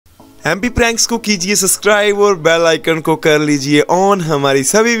MP pranks को कीजिए subscribe और बेल आइकन को कर लीजिए ऑन हमारी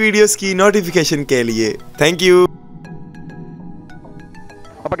सभी वीडियोस की नोटिफिकेशन के लिए। Thank you.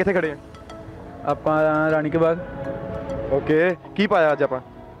 ਆਪਾਂ ਕਿੱਥੇ ਖੜੇ ਆ? ਆਪਾਂ ਰਾਣੀ ਕੇ ਬਾਗ। ਓਕੇ, ਕੀ ਪਾਇਆ ਅੱਜ ਆਪਾਂ?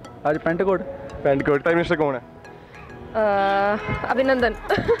 ਅੱਜ ਪੈਂਟ ਕੋਟ। ਪ੍ਰਾਈਮ ਮਿਨਿਸਟਰ ਕੌਣ ਹੈ? अभिनंदन।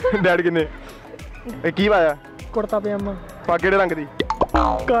 ਡੈਡ ਕਿੰਨੇ? ਇਹ ਕੀ ਪਾਇਆ? कुर्ता पजामा। पग किहड़े रंग दी?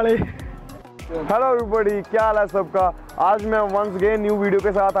 काले। हेलो एवरीबॉडी, क्या हाल है सबका? आज मैं वंस अगेन न्यू वीडियो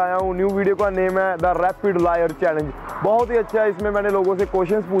के साथ आया हूँ। न्यू वीडियो का नेम है द रैपिड लायर चैलेंज। बहुत ही अच्छा है। इसमें मैंने लोगों से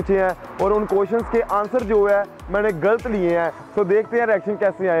क्वेश्चंस पूछे हैं और उन क्वेश्चंस के आंसर जो है मैंने गलत लिए हैं। तो देखते हैं रिएक्शन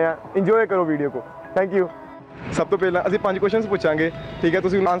कैसे आए हैं। इंजॉय करो वीडियो को। Thank you. सब तो पहला ਅਸੀਂ 5 क्वेश्चंस पूछांगे, ठीक है?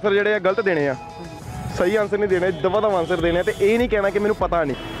 ਤੁਸੀਂ आंसर ਜਿਹੜੇ ਆ ਗਲਤ ਦੇਣੇ ਆ, सही आंसर नहीं देने, दवा आंसर देने ਤੇ ਇਹ ਨਹੀਂ ਕਹਿਣਾ ਕਿ ਮੈਨੂੰ ਪਤਾ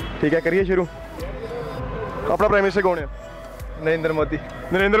ਨਹੀਂ, ठीक है? करिए शुरू। अपना प्राइम मिनिस्टर कौन है? नरेंद्र मोदी।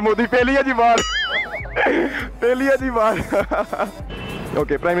 नरेंद्र मोदी पहली है जी बार। पहली है जी बार।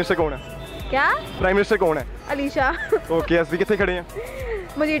 ओके, प्राइम मिनिस्टर कौन है? क्या? प्राइम मिनिस्टर कौन है? अलीशा। ओके, असली कितने खड़े हैं?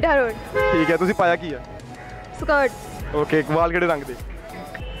 मजीठा रोड। ठीक है, तुसी पाया की है? स्कर्ट। ओके, वाल किहड़े रंग दे?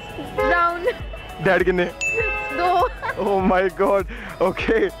 ब्राउन। डैड किन्ने? 2। Oh my God.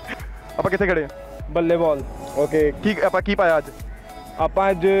 ओके, ਆਪਾਂ ਕਿੱਥੇ ਖੜੇ हैं? ਬੱਲੇਬਾਲ। ओके, ਕੀ ਪਾਇਆ ਅੱਜ? ਆਪਾਂ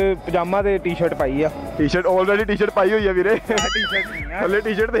ਅੱਜ ਪਜਾਮਾ ਤੇ ਟੀ-ਸ਼ਰਟ ਪਾਈ ਆ। ਟੀ-ਸ਼ਰਟ ਆਲਰੇਡੀ ਟੀ-ਸ਼ਰਟ ਪਾਈ ਹੋਈ ਆ ਵੀਰੇ। ਥੱਲੇ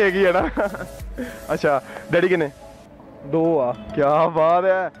ਟੀ-ਸ਼ਰਟ ਤੇ ਹੈਗੀ ਹੈ ਨਾ। ਅੱਛਾ, ਡੈਡੀ ਕਿੰਨੇ? 2 ਆ। ਕੀ ਬਾਤ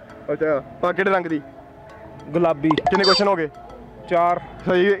ਹੈ। ਅੱਛਾ, ਪਾ ਕਿਹੜੇ ਰੰਗ ਦੀ? ਗੁਲਾਬੀ। ਕਿੰਨੇ ਕੁਐਸਚਨ ਹੋ ਗਏ? 4।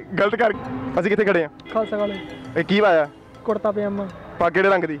 ਸਹੀ, ਗਲਤ ਕਰ। ਅਸੀਂ ਕਿੱਥੇ ਖੜੇ ਆ? ਖਾਲਸਾ ਕਾਲਜ। ਇਹ ਕੀ ਪਾਇਆ? ਕੁੜਤਾ ਪਜਾਮਾ। ਪਾ ਕਿਹੜੇ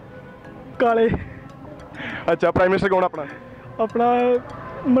ਰੰਗ ਦੀ? ਕਾਲੇ। ਅੱਛਾ, ਪ੍ਰਾਈਮ ਮਿਨਿਸਟਰ ਕੌਣ ਆਪਣਾ? ਆਪਣਾ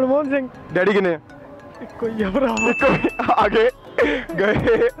ਮਨਮੋਹਨ ਸਿੰਘ। ਡੈਡੀ ਕਿੰਨੇ ਆ? ਇੱਕੋ ਹੀ ਆ ਭਰਾ। ਇੱਕੋ ਆਗੇ ਗਏ,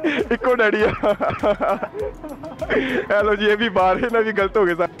 ਇੱਕੋ ਡੈਡੀ ਆ। ਹੈਲੋ ਜੀ, ਇਹ ਵੀ ਬਾਹਰ ਇਹਨਾਂ ਵੀ ਗਲਤ ਹੋ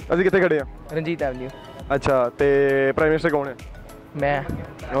ਗਏ ਸਰ। ਅਸੀਂ ਕਿੱਥੇ ਖੜੇ ਆ? ਰਣਜੀਤ ਐਵਨਿਊ। ਅੱਛਾ, ਤੇ ਪ੍ਰਾਈਮ ਮਿਨਿਸਟਰ ਕੌਣ ਹੈ? ਮੈਂ।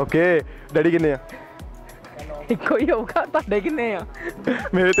 ਓਕੇ, ਡੈਡੀ ਕਿੰਨੇ ਆ? ਇੱਕੋ ਹੀ ਹੋਊਗਾ। ਤੁਹਾਡੇ ਕਿੰਨੇ ਆ?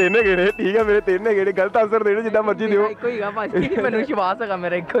 ਮੇਰੇ 3 ਹੈਗੇ ਨੇ। ਠੀਕ ਹੈ, ਮੇਰੇ 3 ਹੈਗੇ ਨੇ। ਗਲਤ ਆਨਸਰ ਦੇਣੇ ਜਿੱਦਾਂ ਮਰਜ਼ੀ ਦਿਓ। ਇੱਕੋ ਹੀ ਆ ਭਾਜੀ, ਮੈਨੂੰ ਵਿਸ਼ਵਾਸ ਹੈਗਾ,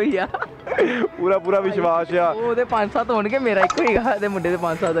 ਮੇਰਾ ਇੱਕੋ ਹੀ ਆ। ਪੂਰਾ ਵਿਸ਼ਵਾਸ ਆ। ਉਹਦੇ 5-7 ਹੋਣਗੇ, ਮੇਰਾ ਇੱਕੋ ਹੀ ਆ। ਤੇ ਮੁੰਡੇ ਦੇ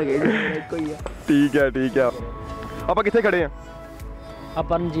 5-7 ਹੈਗੇ, ਮੇਰਾ ਇੱਕੋ ਹੀ ਆ। ਠੀਕ ਹੈ, ਠੀਕ ਆ। ਆਪਾਂ ਕਿੱਥੇ ਖੜੇ ਆ?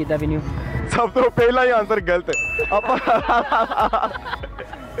 ਆਪਾਂ ਰਣਜੀਤ ਐਵਨਿਊ। ਸਭ ਤੋਂ ਪਹਿਲਾ ਹੀ ਆਨਸਰ ਗਲਤ। ਆਪਾਂ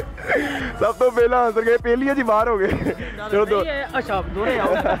ਸਭ ਤੋਂ ਪਹਿਲਾ ਆਨਸਰ ਗਏ, ਪਹਿਲੀ ਜੀ ਬਾਹਰ ਹੋ ਗਏ। ਚਲੋ ਦੋ। ਅੱਛਾ, ਦੋਰੇ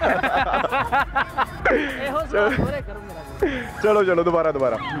ਆਓ। ਇਹੋ ਸਵਾਲ ਦੋਰੇ ਕਰੋ ਮੇਰਾ। ਚਲੋ ਦੁਬਾਰਾ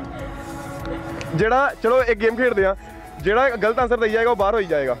ਜਿਹੜਾ, ਚਲੋ ਇੱਕ ਗੇਮ ਖੇਡਦੇ ਆ। ਜਿਹੜਾ ਗਲਤ ਆਨਸਰ ਦਈ ਜਾਏਗਾ ਉਹ ਬਾਹਰ ਹੋਈ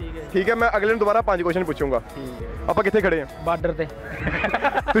ਜਾਏਗਾ, ਠੀਕ ਹੈ? ਮੈਂ ਅਗਲੇ ਨੂੰ ਦੁਬਾਰਾ 5 ਕੁਐਸਚਨ ਪੁੱਛੂੰਗਾ। ਆਪਾਂ ਕਿੱਥੇ ਖੜੇ ਆ? ਬਾਰਡਰ ਤੇ।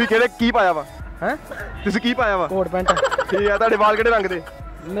 ਤੁਸੀਂ ਕਿਹੜੇ ਕੀ ਪਾਇਆ ਵਾ? ਹੈਂ? ਤੁਸੀਂ ਕੀ ਪਾਇਆ ਵਾ? Coat pant. ਠੀਕ ਹੈ। ਤੁਹਾਡੇ ਵਾਲ ਕਿਹੜੇ ਰੰਗ ਦੇ?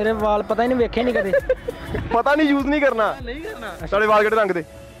 ਮੇਰੇ ਵਾਲ ਪਤਾ ਹੀ ਨਹੀਂ, ਵੇਖੇ ਨਹੀਂ ਕਦੇ। ਪਤਾ ਨਹੀਂ, ਯੂਜ਼ ਨਹੀਂ ਕਰਨਾ। ਤੁਹਾਡੇ ਵਾਲ ਕਿਹੜੇ ਰੰਗ ਦੇ?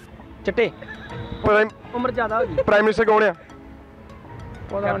 ਚਿੱਟੇ। ਉਮਰ ਜ਼ਿਆਦਾ ਹੋ ਗਈ। ਪ੍ਰਾਈਮ ਮਿਨਿਸਟਰ ਕੌਣ ਆ?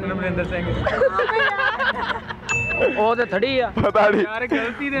 ਮਨਿੰਦਰ ਸਿੰਘ। ਉਹ ਤੇ ਥੜੀ ਆ। ਪਤਾ ਨਹੀਂ ਯਾਰ,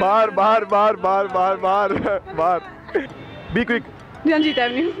 ਗਲਤੀ ਦੇ। ਬਾਹਰ। B quick. Ranjit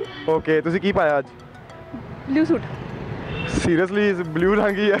Avenue. Okay, ਤੁਸੀਂ ਕੀ ਪਾਇਆ ਅੱਜ? Blue suit. ਸੀਰੀਅਸਲੀ ਬਲੂ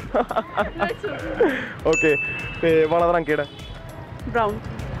ਰੰਗ ਹੀ ਆ। ਓਕੇ, ਤੇ ਵਾਲਾਂ ਦਾ ਰੰਗ ਕਿਹੜਾ? ब्राउन।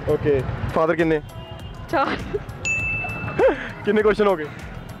 ਓਕੇ, ਫਾਦਰ ਕਿੰਨੇ? 4। ਕਿੰਨੇ ਕੁਐਸਚਨ ਹੋ ਗਏ?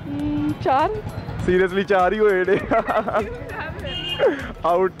 4। ਸੀਰੀਅਸਲੀ 4 ਹੀ ਹੋਏ ਨੇ।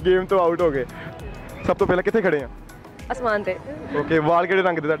 ਆਊਟ, ਗੇਮ ਤੋਂ ਆਊਟ ਹੋ ਗਏ। ਸਭ ਤੋਂ ਪਹਿਲਾਂ ਕਿੱਥੇ ਖੜੇ ਆ? आसमान ते। ਓਕੇ, ਵਾਲ ਕਿਹੜੇ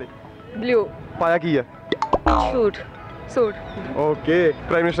ਰੰਗ ਦੇ ਤੁਹਾਡੇ? ब्लू। ਪਾਇਆ ਕੀ ਆ? सूट। ਓਕੇ,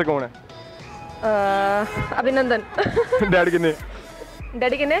 ਪ੍ਰਾਈਮ ਮਿਨਿਸਟਰ ਕੌਣ ਹੈ? अभिनंदन। ਡੈਡ ਕਿੰਨੇ?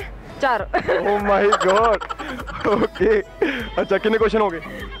 डैडी किन्ने? 4। ਓ ਮਾਈ ਗॉड। ਓਕੇ, ਅੱਛਾ, ਕਿੰਨੇ ਕੁਐਸਚਨ ਹੋ ਗਏ?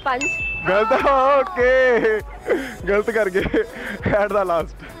 5। ਗਲਤ। ਓਕੇ, ਗਲਤ ਕਰ ਗਏ at the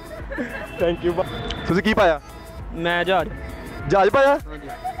last. Thank you. ਤੁਸੀਂ ਕੀ ਪਾਇਆ? ਮੈਂ ਜਹਾਜ਼ ਪਾਇਆ? ਕੀ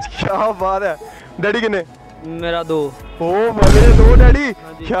ਬਾਤ ਹੈ। ਡੈਡੀ ਕਿੰਨੇ? ਮੇਰਾ 2। ਓ ਮੇਰੇ 2 ਡੈਡੀ।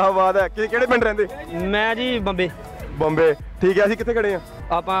 ਕੀ ਬਾਤ ਹੈ। ਕਿਹੜੇ ਪਿੰਡ ਰਹਿੰਦੇ? ਮੈਂ ਜੀ ਬੰਬੇ। ਠੀਕ ਹੈ। ਅਸੀਂ ਕਿੱਥੇ ਖੜੇ ਆ?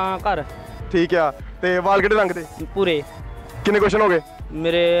 ਆਪਾਂ ਘਰ। ਠੀਕ ਆ। ਤੇ ਵਾਲ ਕਿਹੜੇ ਰੰਗ ਦੇ? ਪੂਰੇ। ਕਿੰਨੇ ਕੁਐਸਚਨ ਹੋ ਗਏ?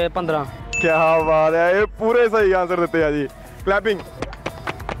 ਮੇਰੇ 15। ਕੀ ਬਾਤ ਹੈ। ਇਹ ਪੂਰੇ ਸਹੀ ਆंसर देते हैं जी। क्लैपिंग।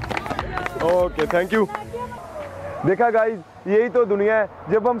 Okay, thank you. देखा गाइस, यही तो दुनिया है।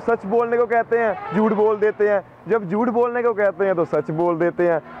 जब हम सच बोलने को कहते हैं, झूठ बोल देते हैं। जब झूठ बोलने को कहते हैं तो सच बोल देते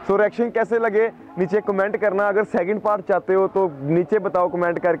हैं। सो रिएक्शन कैसे लगे नीचे कमेंट करना। अगर सेकंड पार्ट चाहते हो तो नीचे बताओ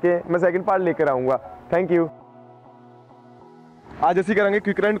कमेंट करके, मैं सेकंड पार्ट लेकर आऊँगा। Thank you. आज असी करांगे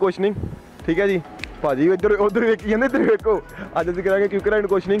क्विक एंड क्वेश्चनिंग, ठीक है जी? ਭਾਜੀ ਇੱਧਰ ਉੱਧਰ ਵੇਖੀ ਜਾਂਦੇ, ਇੱਧਰ ਵੇਖੋ। ਅੱਜ ਅਸੀਂ ਕਰਾਂਗੇ ਕਿਊਕ and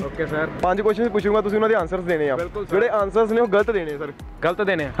questioning. Okay sir. 5 question ਪੁੱਛੂੰਗਾ, ਤੁਸੀਂ ਉਹਨਾਂ ਦੇ ਆਨਸਰਸ ਦੇਣੇ ਆ। ਜਿਹੜੇ ਆਨਸਰਸ ਨੇ ਉਹ ਗਲਤ ਦੇਣੇ ਸਰ। ਗਲਤ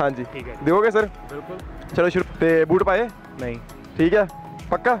ਦੇਣੇ ਆ? ਹਾਂਜੀ। ਠੀਕ ਹੈ। ਦਿਓਗੇ ਸਰ? ਬਿਲਕੁਲ। ਚਲੋ ਸ਼ੁਰੂ। ਤੇ ਬੂਟ ਪਾਏ? ਨਹੀਂ। ਠੀਕ ਹੈ,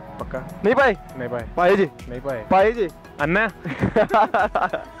 ਪੱਕਾ? ਪੱਕਾ। ਨਹੀਂ ਪਾਏ? ਨਹੀਂ ਪਾਏ। ਪਾਏ ਜੀ? ਨਹੀਂ ਪਾਏ। ਪਾਏ ਜੀ? अन्ना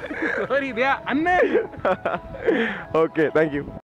सॉरी भैया अन्ना ओके थैंक यू।